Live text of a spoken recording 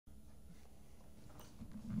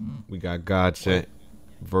got GodSent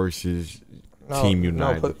versus Team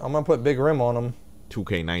United. I'm gonna put Big Rim on him.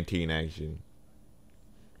 2K19 action.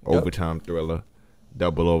 Overtime thriller.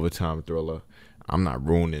 Double overtime thriller. I'm not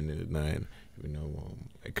ruining it, nothing.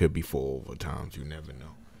 It could be 4 overtimes. You never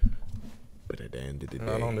know. But at the end of the day,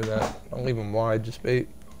 don't do that. Don't leave him wide. Just bait.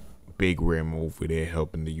 Big Rim over there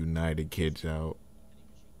helping the United kids out.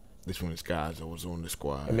 This one is guys that was on the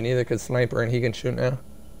squad. I mean, either could sniper and he can shoot now.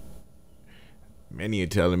 Many are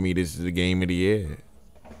telling me this is the game of the year.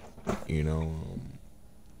 All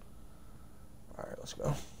right, let's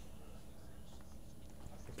go.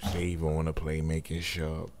 Save on a playmaking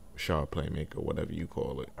sharp playmaker, whatever you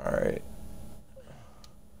call it. All right.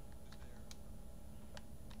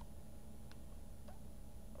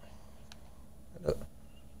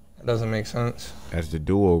 That doesn't make sense. That's the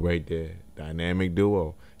duo right there. Dynamic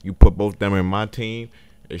duo. You put both them in my team,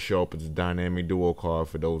 it show up as a dynamic duo card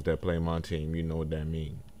for those that play my team. You know what that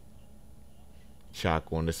means.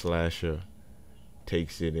 Shock on the slasher.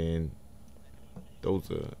 Takes it in. Those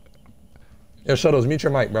are... Yo, Shuttles, mute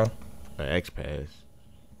your mic, bro. X-Pass.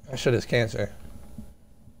 That shit is cancer.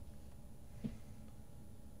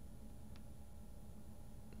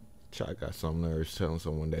 Shock got some nerves telling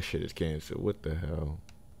someone that shit is cancer. What the hell?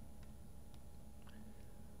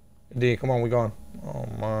 D, come on, we gone. Oh,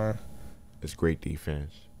 my. It's great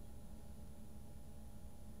defense.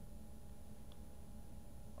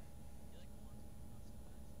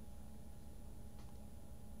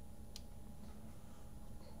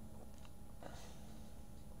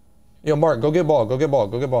 Yo, Mark, go get ball. Go get ball.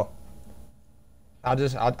 Go get ball. I'll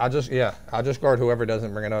just guard whoever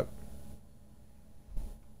doesn't bring it up.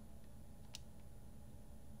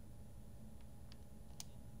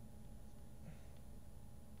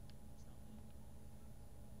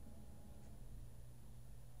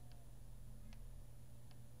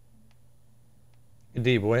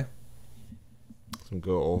 D, boy. Some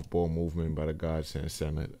good off-ball movement by the GodSent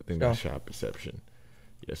center. I think that's shot perception.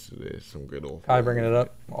 Yes, it is. Some good off-ball. Kai bringing it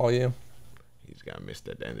up. All you. He's got missed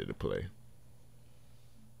at the end of the play.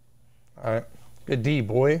 All right. Good D,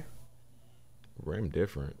 boy. Rim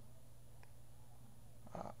different.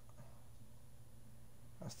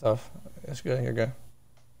 That's tough. It's good. You're good.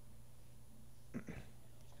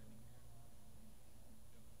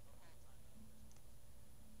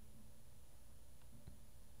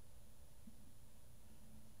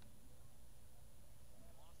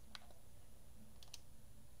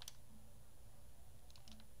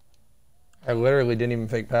 I literally didn't even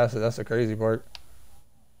fake pass it. That's the crazy part.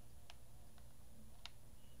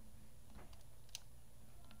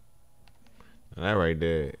 That right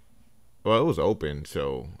there. Well, it was open,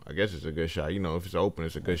 so I guess it's a good shot. If it's open,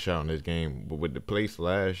 it's a good shot in this game. But with the play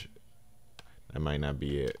slash, that might not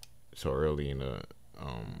be it. So early in the,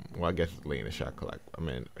 well, I guess it's late in the shot clock.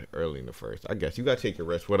 Early in the first. I guess you gotta take your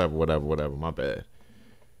rest. Whatever. My bad.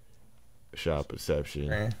 Shot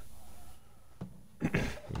perception. Okay.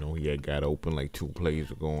 He had got open like 2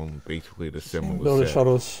 plays ago. Basically the similar Build the set.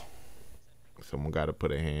 Shuttles. Someone got to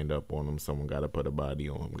put a hand up on him. Someone got to put a body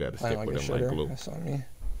on him. Got to stick with him like glue. That's on me.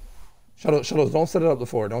 Shuttles, don't set it up the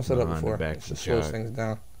floor. Don't set it up the floor. It just slows things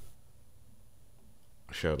down.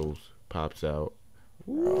 Shuttles pops out.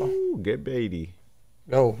 Ooh, get Beatty.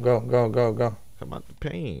 Go. Come out the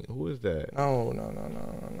paint. Who is that? No.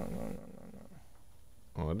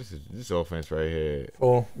 Oh, this offense right here.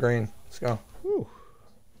 Full green. Let's go. Whew.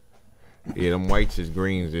 Yeah, them whites is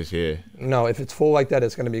greens this year. No, if it's full like that,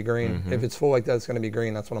 it's going to be green. If it's full like that, it's going to be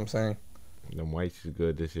green. That's what I'm saying. Them whites is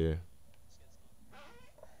good this year.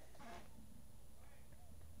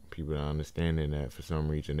 People not understanding that for some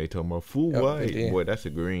reason. They talking about full white. Boy, that's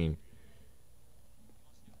a green.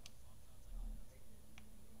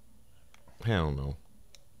 Hell no.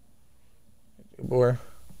 Boy.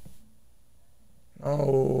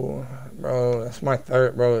 Oh, bro, that's my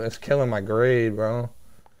third, bro. It's killing my grade, bro.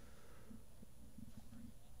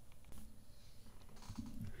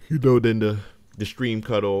 Then the stream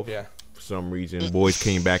cut off. Yeah. For some reason, boys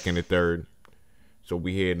came back in the third. So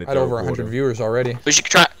we here in the third over 100 viewers already. We should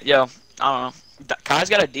try. Yo, I don't know. Kai's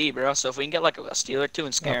got a D, bro. So if we can get like a steal or two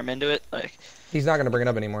and scare him into it, like he's not gonna bring it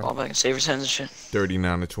up anymore. All back and save his hands and shit.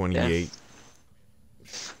 39-28. Yeah.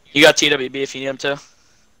 You got TWB if you need him to.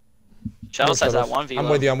 Shuttles has that 1v.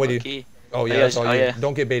 I'm with you. Key. Oh yeah, that's all you. Yeah.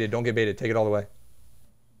 Don't get baited. Take it all the way.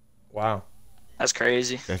 Wow. That's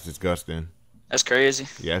crazy. That's disgusting. That's crazy.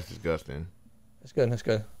 Yeah, that's disgusting. That's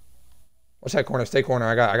good. What's that corner? Stay corner.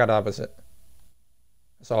 I got the opposite.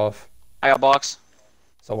 It's off. I got box.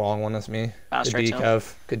 It's a long one. That's me. Good D,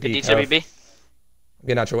 Kev. Good D, TWB. I'm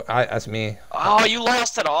getting out your. That's me. Oh, you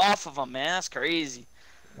lost it off of him, man. That's crazy.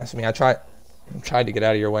 That's me. I tried. I tried to get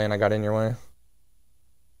out of your way and I got in your way.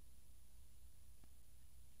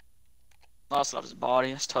 Lost off his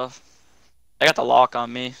body. It's tough. I got the lock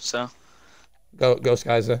on me, so. Go,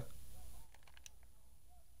 Skyza.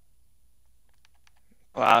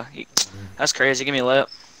 Wow, that's crazy. Give me a layup.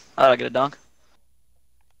 I gotta get a dunk.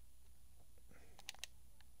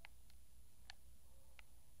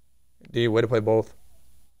 D, way to play both.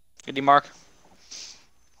 Good D, Mark.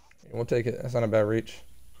 We'll take it. That's not a bad reach.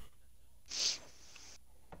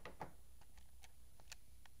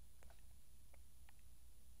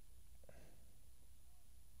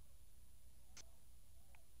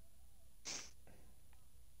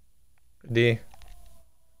 D.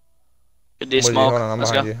 Good D, smoke. Hold on, I'm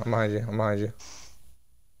Let's behind go. you. I'm behind you. I'm behind you.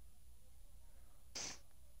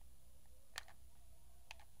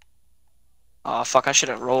 Oh, fuck. I should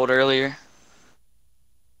have rolled earlier.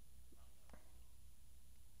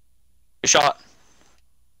 Good shot.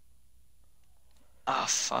 Oh,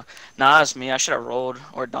 fuck. Nah, that's me. I should have rolled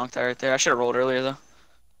or dunked that right there. I should have rolled earlier, though.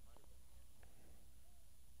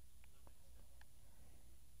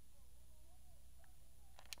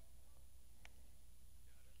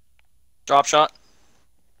 Drop shot.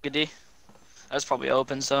 Good D. That's probably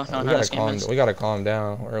open, so no, no, this game is. We gotta calm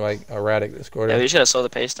down. We're like erratic this quarter. Yeah, we should have slowed the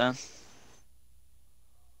pace down.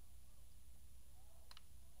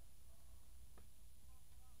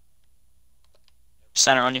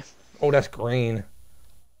 Center on you. Oh, that's green.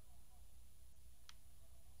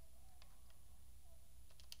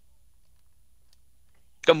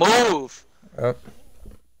 Good move. Yep.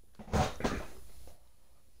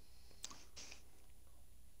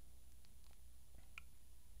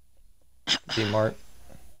 D Mark.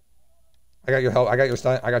 I got your help. I got your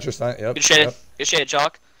stunt. I got your stunt. Yep. Good shade. Yep. Good shade,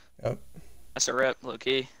 Chalk. Yep. That's a rip, low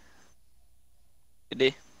key. Good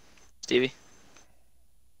D. Stevie.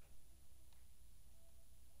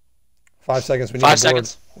 5 seconds. We need 5 the board.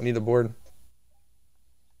 seconds. We need the board.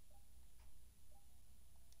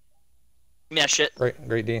 Give me that shit.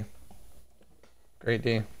 Great D. Great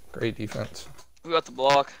D. Great defense. We got the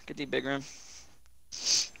block. Good D, big room.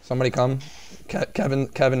 Somebody come. Kevin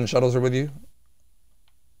and Shuttles are with you.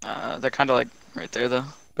 They're kind of like right there, though.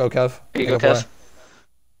 Go, Kev. Here you go, Kev.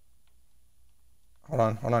 Hold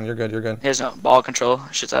on. You're good. He has no ball control.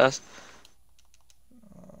 Shit's ass.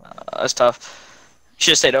 That's tough.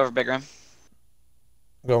 Should have stayed over, big rim.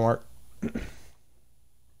 Go, Mark.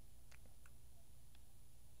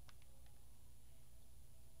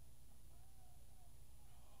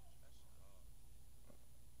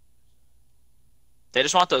 They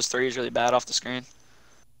just want those threes really bad off the screen.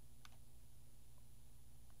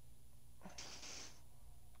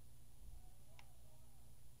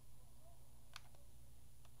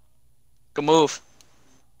 Good move.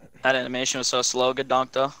 That animation was so slow. Good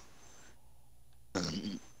dunk, though.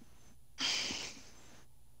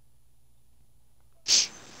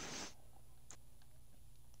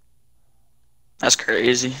 That's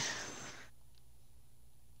crazy.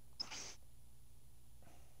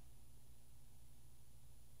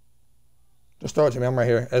 Just throw it to me. I'm right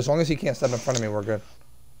here. As long as he can't step in front of me, we're good.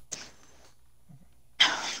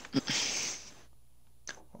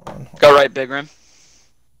 Go right, big rim.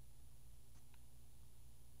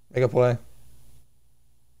 Make a play.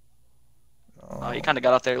 Oh, you kind of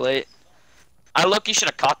got out there late. I look, you should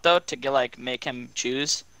have caught though to get like make him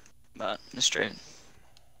choose, but it's straight.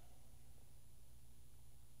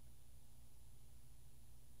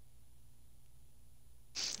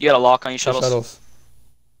 You got a lock on you, Shuttles.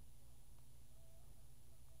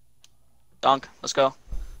 Dunk. Let's go.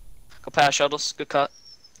 Go pass, Shuttles. Good cut.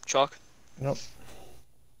 Chalk. Nope.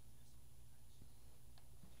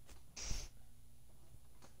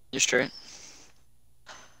 You're straight.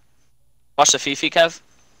 Watch the Fifi, Kev.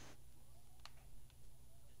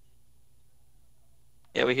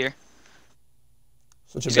 Yeah, we here.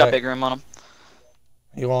 He's got big room on him.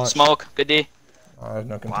 He wants smoke. Good D. There's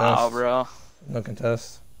no contest. Wow, bro. No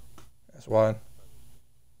contest. That's wide.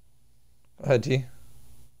 Go ahead, T.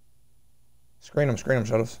 Screen him,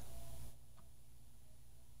 Shuttles.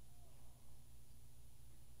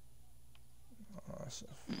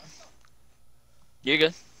 You're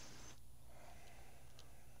good.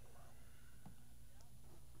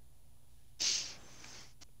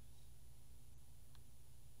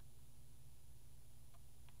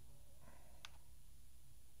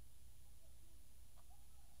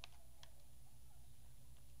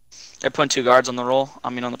 They're putting 2 guards on the roll. I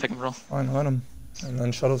mean, on the pick and roll. Fine, let him. And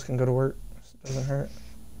then Shuttles can go to work. Doesn't hurt.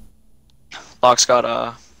 Lock's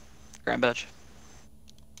got grand bench.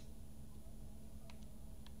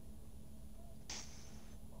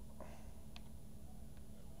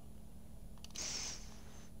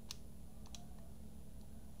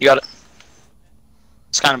 You got it.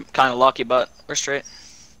 It's kind of lucky, but we're straight.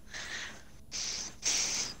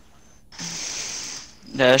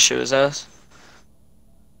 Yeah, that shit was ass.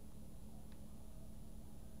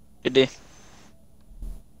 Good D.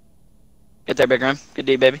 Get there, big rim. Good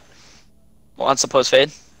D, baby. Wants the post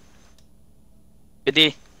fade. Good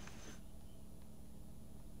D.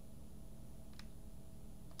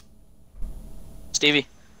 Stevie.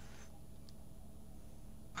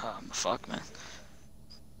 Fuck, man.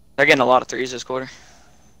 They're getting a lot of threes this quarter.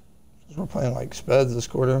 We're playing like speds this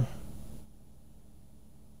quarter.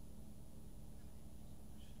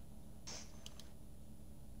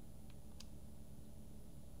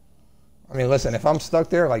 I mean, listen, if I'm stuck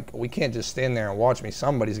there, like, we can't just stand there and watch me.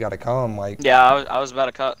 Somebody's got to come. Like, Yeah, I was about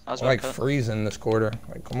to cut. I was about like to cut. freezing this quarter.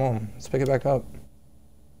 Like, come on, let's pick it back up.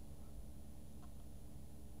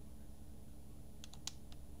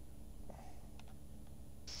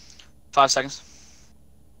 Five seconds.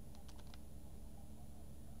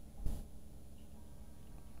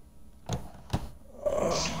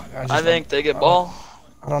 I think they get ball.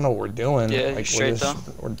 I don't know what we're doing. Yeah, like, you're straight though.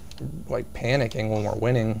 We're like panicking when we're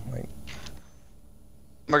winning. Like,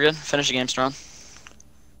 We're good. Finish the game strong.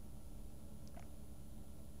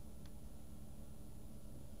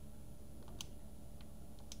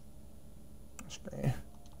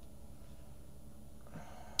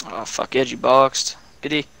 Oh fuck, Edgy boxed. Good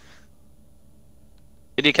D.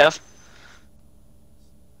 Good D, Kev.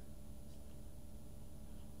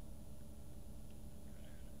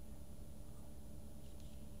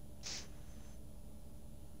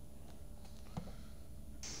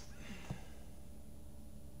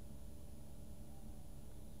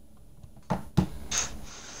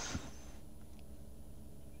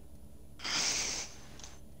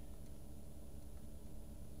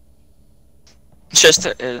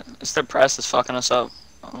 It's their press that's fucking us up.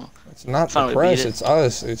 it's not the Finally press. beat it. It's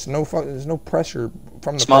us. There's no pressure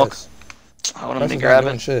from the Smoke. press. I want him Press to is grab not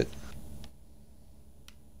doing it. shit.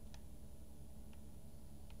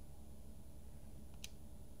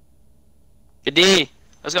 Good D.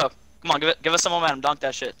 Let's go. Come on, give us some momentum. Dunk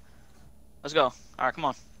that shit. Let's go. All right, come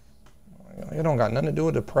on. It don't got nothing to do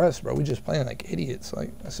with the press, bro. We just playing like idiots.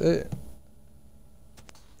 Like, that's it.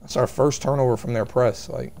 That's our first turnover from their press.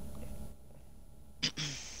 Like,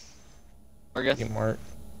 We're good. get Mark.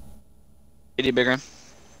 Good D, big rim.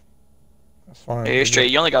 That's fine. Yeah, you're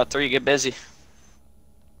straight. You only got 3. Get busy.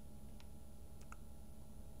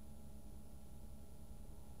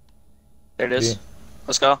 There it is. D.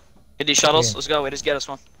 Let's go. Good D shuttles. D. Let's go. We just get us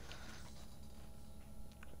one.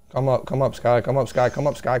 Come up, Sky. Come up, Sky. Come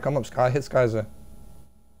up, Sky. Come up, Sky. Hit Skyza.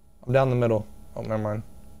 I'm down the middle. Oh, never mind.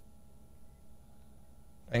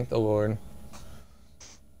 Thank the Lord.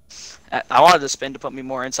 I wanted to spin to put me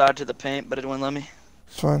more inside to the paint, but it wouldn't let me.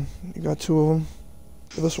 It's fine. You got 2 of them.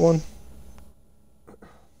 Give us one.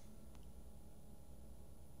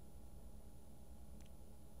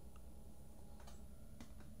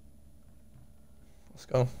 Let's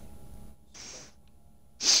go.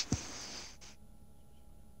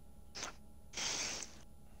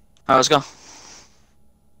 Alright, let's go.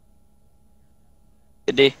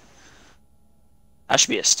 Good D. That should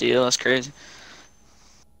be a steal. That's crazy.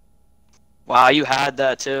 Wow, you had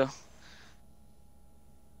that too.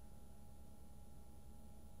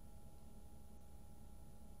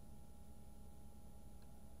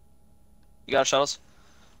 You got shuttles?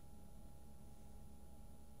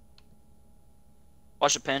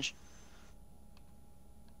 Watch the pinch.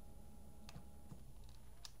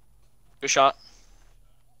 Good shot.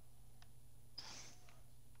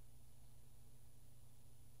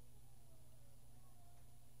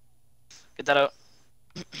 Get that out.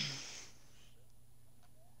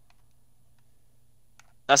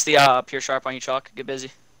 That's the pure sharp on you, Chalk. Get busy.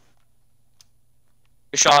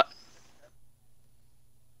 Good shot.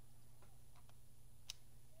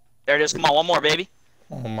 There it is. Come on, one more, baby.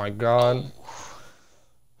 Oh my God.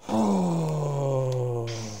 Oh.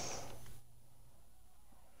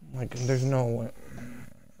 Like, there's no way.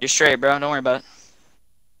 You're straight, bro. Don't worry about it.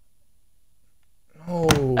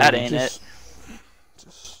 No. That ain't it.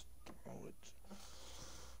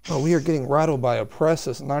 Oh, we are getting rattled by a press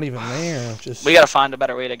that's not even there. Just. We gotta find a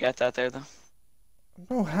better way to get that there, though.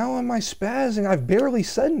 Bro, how am I spazzing? I've barely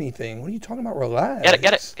said anything. What are you talking about? Relax. Get it,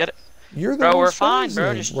 get it, get it. You're the Bro, one we're fine,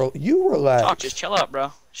 bro. spazzing. You relax. Chalk, just chill out,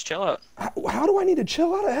 bro. Just chill out. How do I need to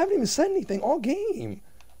chill out? I haven't even said anything all game.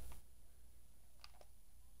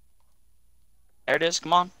 There it is.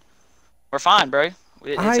 Come on. We're fine, bro.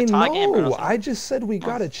 It's I a tie know. game, bro. I just said we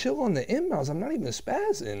gotta chill on the inbounds. I'm not even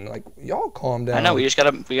spazzing. Like, y'all calm down. I know. We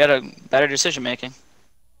gotta better decision making.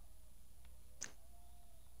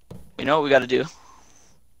 We know what we gotta do.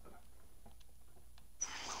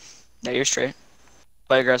 Yeah, you're straight.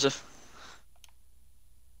 Play aggressive.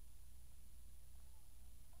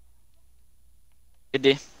 Good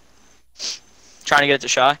D. Trying to get it to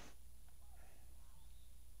Shy.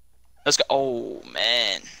 Let's go. Oh,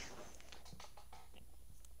 man.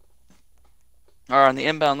 All right, on the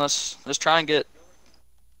inbound, let's try and get.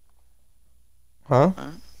 Huh?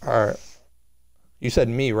 All right. You said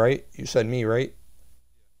me, right? You said me, right?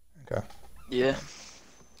 Okay. Yeah.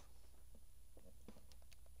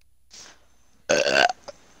 I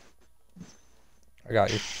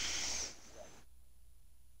got you.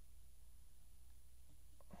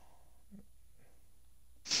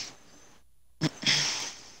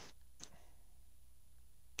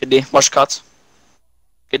 Good D. Watch the cuts.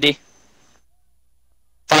 Good D.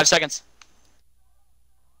 5 seconds.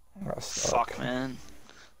 Fuck, man.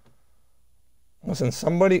 Listen,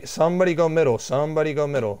 somebody go middle. Somebody go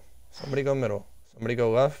middle. Somebody go middle. Somebody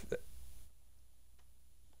go left.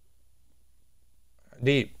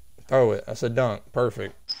 Deep. Throw it. That's a dunk.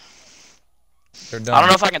 Perfect. They're done. I don't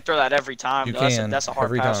know if I can throw that every time. You though. can. That's a hard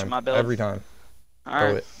every pass time. for my build. Every time. All Throw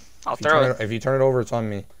right. it. I'll throw it. If you turn it over, it's on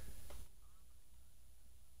me.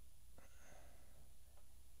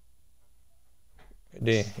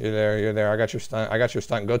 D, you're there. You're there. I got your stunt. I got your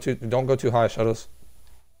stunt. Don't go too high, Shuttles.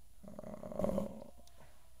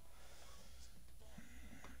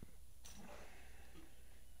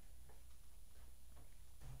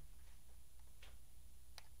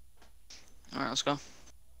 All right, let's go.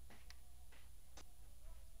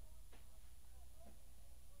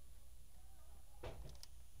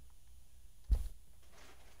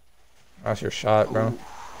 That's your shot, bro.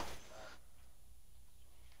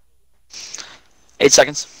 8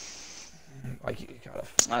 seconds. Like, you gotta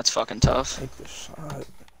That's fucking tough. take the shot.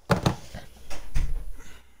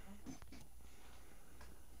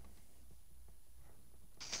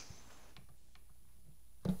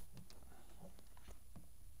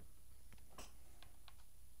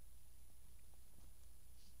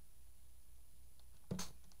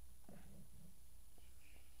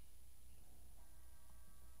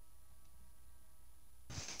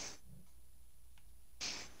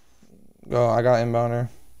 Go, I got inbounder.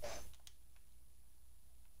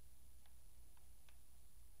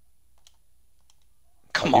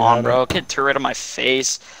 Come on, bro. Get to rid of my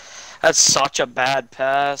face. That's such a bad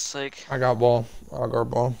pass. Like, I got ball. I got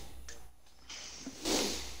ball.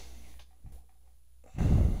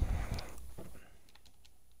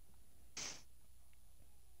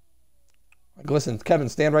 Like, listen, Kevin,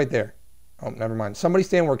 stand right there. Oh, never mind. Somebody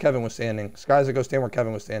stand where Kevin was standing. Skies, go stand where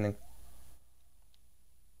Kevin was standing.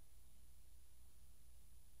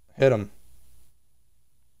 Hit him.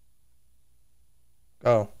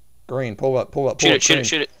 Go. Green. Pull up. Pull up. Pull shoot up. it, shoot Green. it,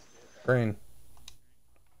 shoot it. Green.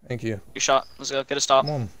 Thank you. Your shot. Let's go. Get a stop.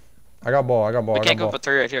 Come on. I got ball. I got ball. We I can't got go ball. for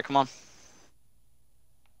 3 right here. Come on.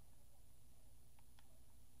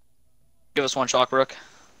 Give us one shot, Brooke.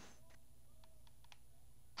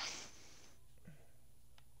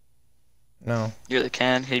 No. You really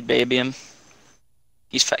can. Hey, baby him.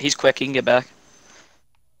 He's quick. He can get back.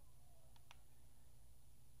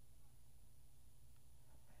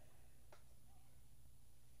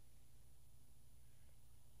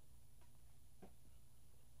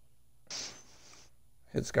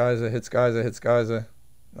 Hit Skies. Hit Skies. Hit Skies. No,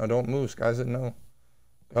 don't move. Skies. No.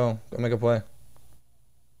 Go. Go make a play.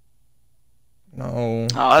 No.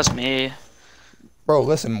 Oh, that's me. Bro,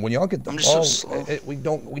 listen. When y'all get the I'm just ball, so slow. we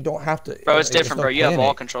don't have to. Bro, it's there's different, no bro. You have ball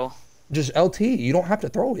panic. control. Just LT. You don't have to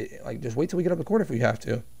throw it. Like, just wait till we get up the court if we have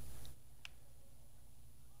to.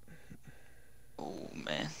 Oh,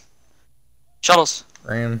 man. Shuttles.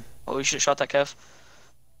 Ram. Oh, we should have shot that, Kev.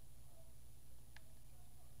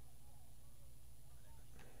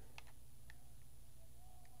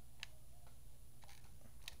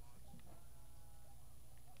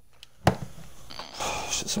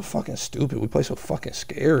 It's just so fucking stupid. We play so fucking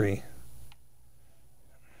scary.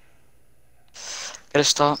 Get a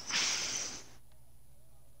stop.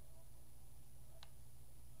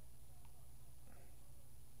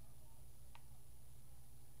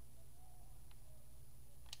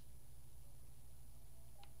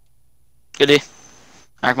 Good D.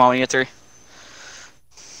 Alright, come on, we get 3.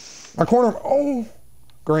 My corner. Oh.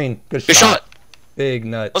 Green. Good Good shot. shot. Big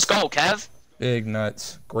nuts. Let's go, Kev. Big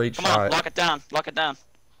nuts. Great Come shot. on, lock it down. Lock it down.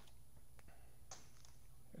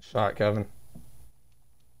 Good shot, Kevin.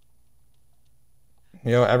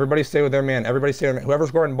 Yo, everybody stay with their man. Everybody stay with their man.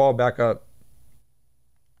 Whoever's guarding ball, back up.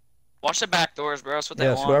 Watch the back doors, bro. That's what they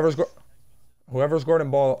Yes, want. whoever's guarding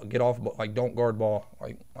ball, get off. Like, don't guard ball.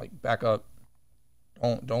 Like back up.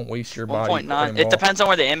 Don't waste your body. 1.9. It depends on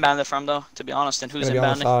where they inbound it from, though, to be honest, and who's Gonna be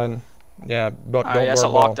on the inbounding. side. Yeah, but Alright, don't yeah, it's a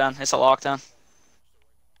guard ball. lockdown. It's a lockdown.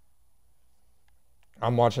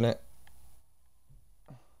 I'm watching it.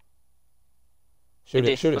 Good Shoot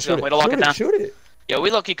D. it, shoot it, Let's go. shoot Way it, to lock shoot it it, down. shoot it. Yo,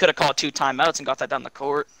 we lucky could have called 2 timeouts and got that down the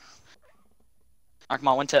court. Alright, come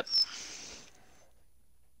on, one tip.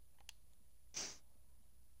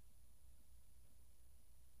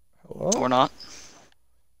 Hello? Or not.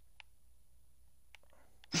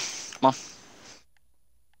 Come on.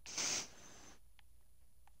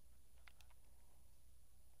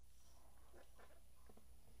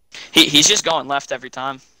 He's just going left every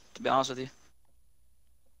time, to be honest with you.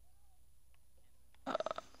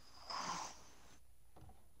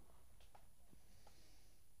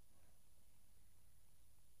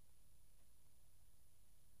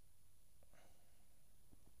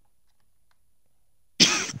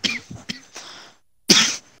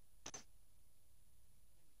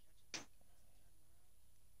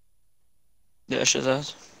 Yeah, shit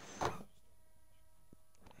does.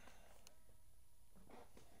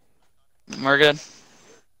 We're good.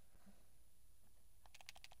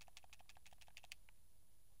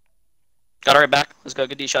 Got it right back. Let's go.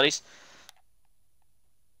 Good D, shotties.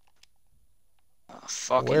 Oh,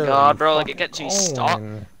 fucking Where are you god, bro. Like, it fucking gets me stuck.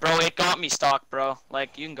 going? Bro, it got me stuck, bro.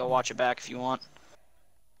 Like, you can go watch it back if you want.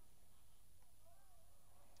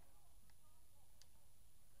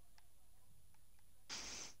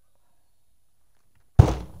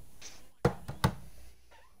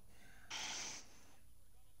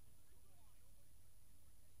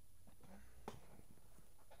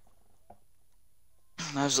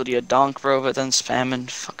 That was literally a dunk, bro, but then spamming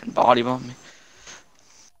fucking body bomb me.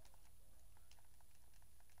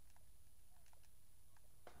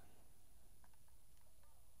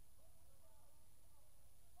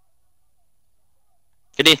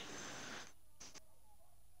 Good D.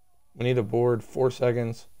 We need a board. 4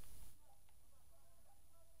 seconds.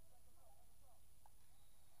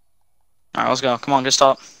 Alright, let's go. Come on, good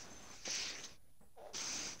stop.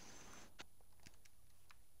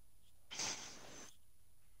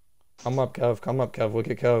 Come up, Kev. Come up, Kev. Look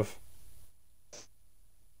at Kev.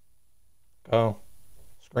 Go.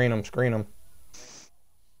 Screen him. Screen him.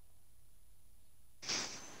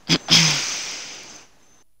 Here,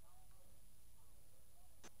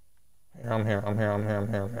 I'm here. I'm here. I'm here. I'm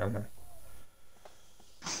here. I'm here. I'm here.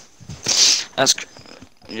 That's...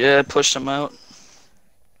 Yeah, pushed him out.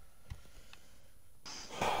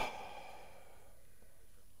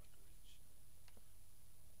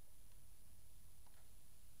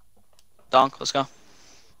 Dunk, let's go.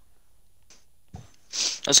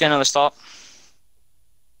 Let's get another stop.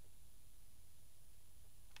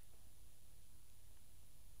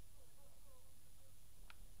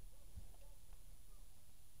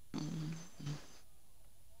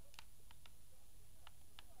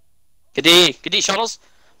 Good D, shuttles.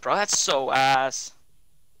 Bro, that's so ass.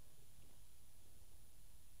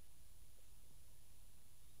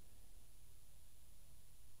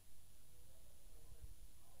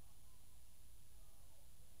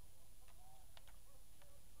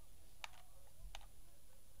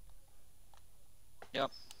 Yep.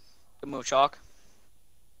 Good move, Chalk.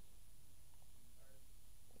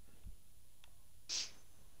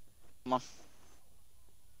 Come on.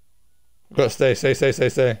 Go. Stay. Stay. Stay. Stay.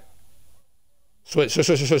 Stay. Switch. Switch.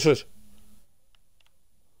 Switch. Switch. Switch.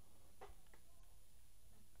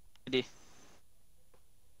 Good D.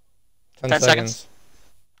 10 10 seconds. seconds.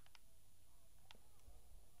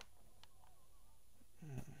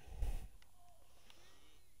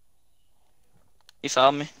 He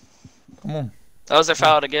fouled me. Come on. That was their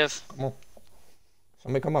foul to give. Come on.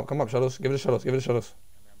 Somebody come up. Come up, Shuttles. Give it a Shuttles. Give it a Shuttles.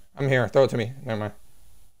 I'm here. Throw it to me. Never mind.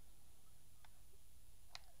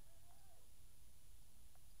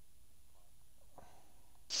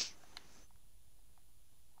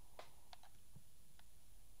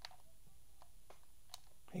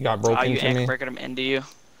 He got broken you to me. ankle breaking him into you.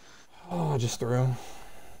 Oh, I just threw.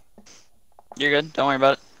 You're good. Don't worry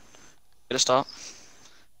about it. Get a stop.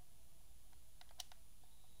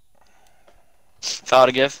 Foul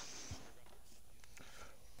to give.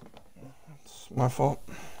 It's my fault.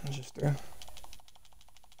 I just threw.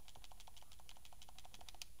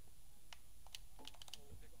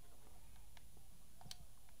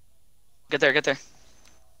 Get there, get there.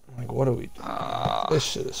 Like, what are we doing? This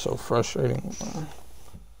shit is so frustrating.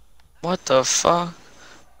 What the fuck?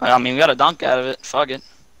 I mean, we got a dunk out of it. Fuck it.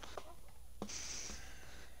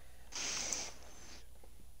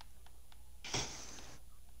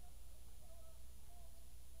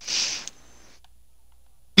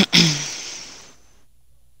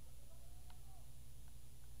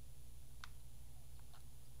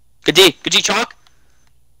 Good D, Chalk.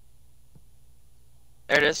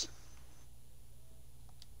 There it is.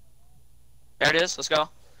 There it is. Let's go. All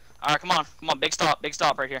right, come on. Come on. Big stop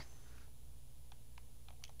right here.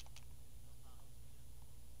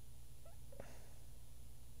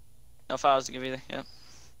 No fouls to give either. Yep.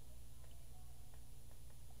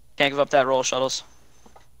 Can't give up that roll, Shuttles.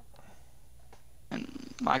 And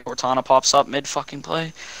my Cortana pops up mid fucking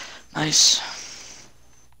play. Nice.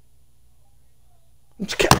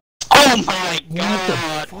 Oh my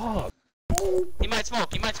god! What the fuck? He might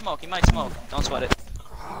smoke. He might smoke. He might smoke. Don't sweat it.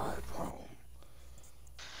 God, bro.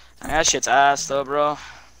 That shit's ass though, bro.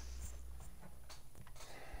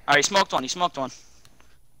 Alright, he smoked one. He smoked one.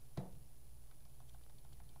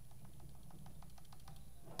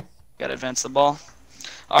 Gotta advance the ball.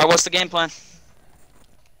 Alright, what's the game plan?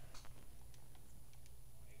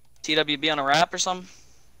 TWB on a wrap or something?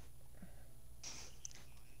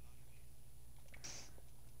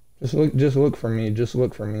 Just look for me. Just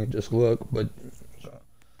look for me. Just look. But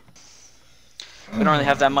We don't really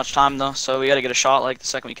have that much time though, so we gotta get a shot like the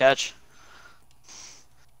second we catch.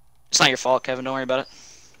 It's not your fault, Kevin. Don't worry about it.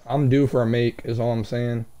 I'm due for a make. Is all I'm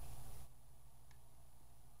saying.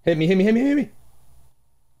 Hit me. Hit me. Hit me. Hit me.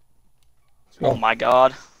 Let's go. Oh my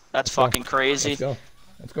god, that's Let's go. fucking crazy. Let's go.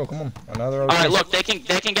 Let's go. Come on. Another. All right, look, they can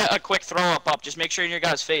get a quick throw up. Just make sure in your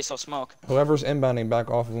guy's face. I'll smoke. Whoever's inbounding,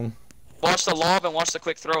 back off of them. Watch the lob and watch the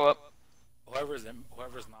quick throw up. Whoever's not,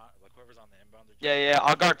 like whoever's on the inbound. Yeah,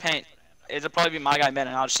 I'll guard paint. It'll probably be my guy mid,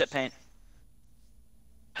 and I'll just sit paint.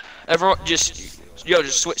 Everyone, just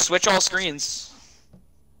switch all screens.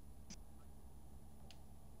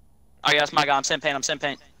 Oh yeah, that's my guy. I'm sitting paint. I'm sitting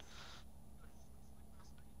paint.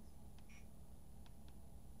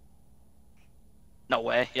 No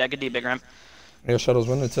way. Yeah, good D, big rim. Yeah, Shuttles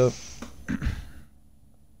win the tip.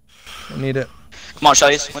 We need it. Come on,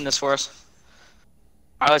 Shellies, win this for us.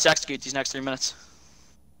 Alright, let's execute these next 3 minutes.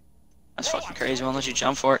 That's fucking crazy. Won't let you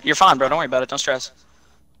jump for it. You're fine, bro. Don't worry about it. Don't stress.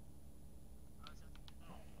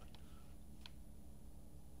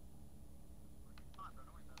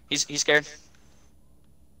 He's scared.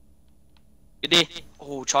 Good D.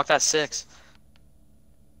 Oh, chalk that 6.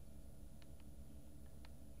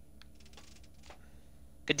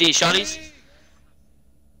 Good D, shotties.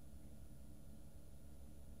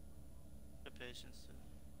 Good patience.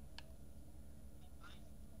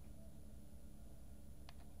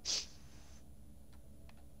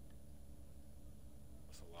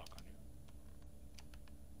 That's a lock on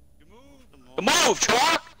you. Good move,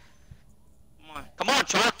 chalk. Come on. Come on,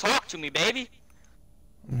 chalk. Talk to me, baby.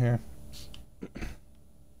 I'm here.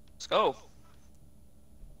 Let's go.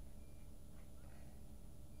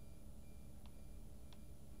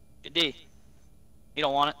 Good D. You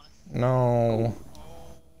don't want it. No.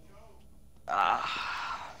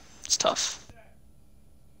 Ah, it's tough.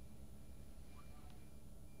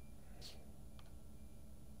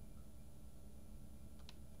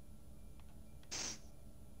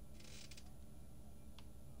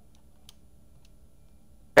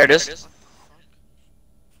 There it is. It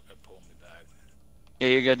pulled me back. Yeah,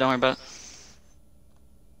 you're good. Don't worry about it.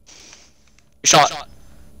 Shot.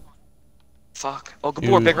 Fuck. Oh, good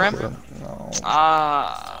board, big rim. No.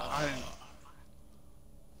 Ah.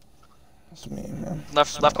 That's me, man.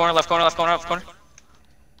 Left corner.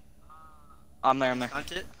 I'm there.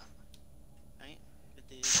 Hunt it. Right. Good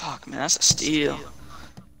D. Fuck, man, that's a steal.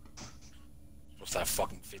 What's that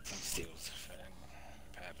fucking 15 steals?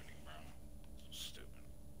 Happening, bro. So stupid.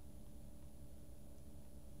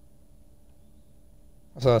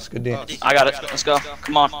 That's good D. I got it. Let's go.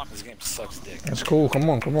 Come on. This game sucks dick. That's cool. Come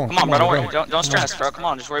on. Come on, bro. Don't worry. go. Don't stress, bro. Come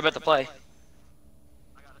on. Just worry about the play.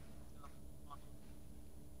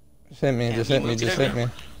 Just hit me. Just hit me. Just hit me.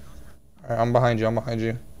 Alright, I'm behind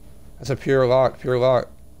you. That's a pure lock. Pure lock.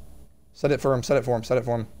 Set it for him. Set it for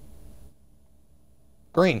him.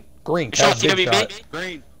 Green. Shot, Big TWB. shot.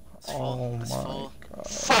 Green. Oh That's my full. god.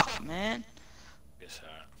 Fuck, man. Good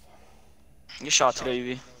shot. Good shot,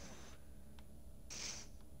 TWB.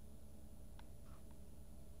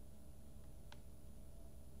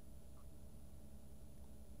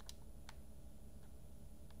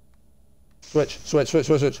 Switch.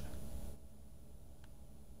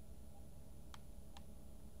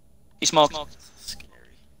 He smoked. Scary.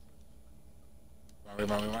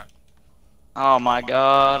 Run. Oh my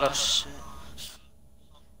god. Oh, shit.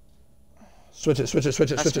 Switch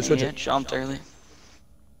That's me. it. Jumped early.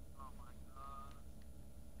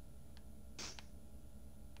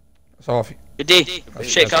 It's off. Good D.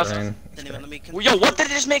 Shake off. Green. Didn't even let me Yo, what did it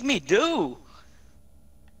just make me do?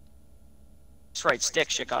 This right stick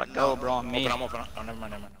shit gotta go, bro, on me. I'm open. Oh, never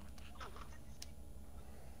mind.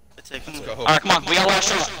 take it. Alright, come on. We got last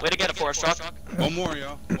shot. Way to get it for us, Chuck. One more,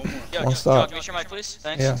 y'all. One more. Yo, One stop. Chuck, give me your mic, please.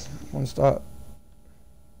 Thanks. Yeah, one stop.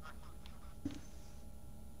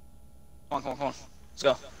 Come on. Let's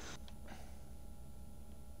go.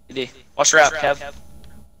 D. Watch your out, Kev.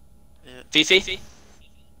 Yeah. Fifi.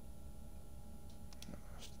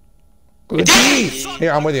 Good D.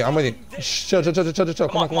 Here, I'm with you. Chill.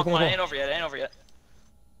 Come on. I ain't over yet.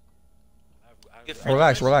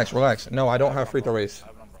 Relax. No, I don't have free throw race.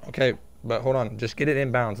 Okay, but hold on. Just get it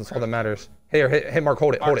inbounds. That's all that matters. Hey, Mark,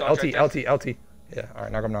 hold it. LT. Yeah, all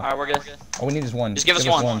right, knock him down. All right, we're good. All we need is one. Just give us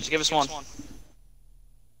one. Just give us one.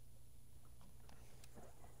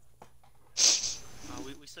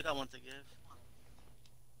 We still got one to give.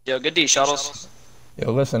 Yo, good D, shuttles.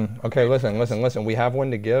 Yo, listen. Okay, listen. We have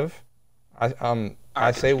one to give.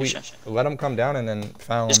 I say we let him come down and then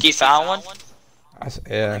foul him. Just keep fouling.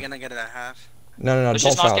 We're gonna get it at half. No, Let's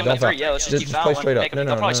don't just not foul. give him Don't a foul. three. Yeah, let's just keep play fouling. straight up. They'll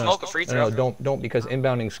probably smoke a free throw. No, don't because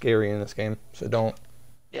inbounding's scary in this game. So don't.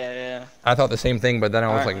 Yeah. I thought the same thing, but then I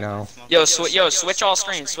was like, no. Yo, switch all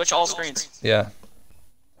screens. Yeah.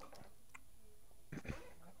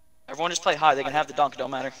 Everyone just play high. They can have the dunk. It don't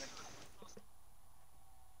matter.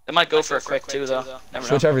 They might go for a quick too, though. Never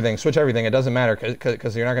Switch know. everything. It doesn't matter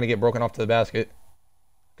because you're not gonna get broken off to the basket.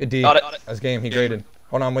 Good D. Got it. That's game. He graded.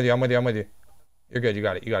 Hold on, I'm with you. You're good. You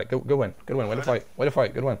got it. Good win. Way to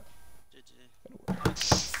fight. Good win.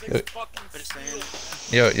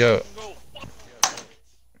 Yo.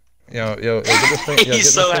 Get the screen. Get the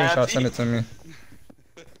He's so screenshot. happy. Send it to me.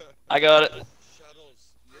 I got it.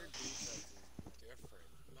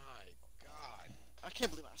 I can't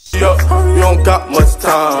believe I You don't got much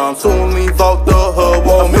time. Soon leave out the hub.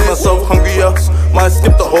 Won't make myself hungrier. Might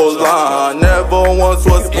skip the whole line. Never once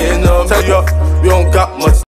was in a tell you don't got much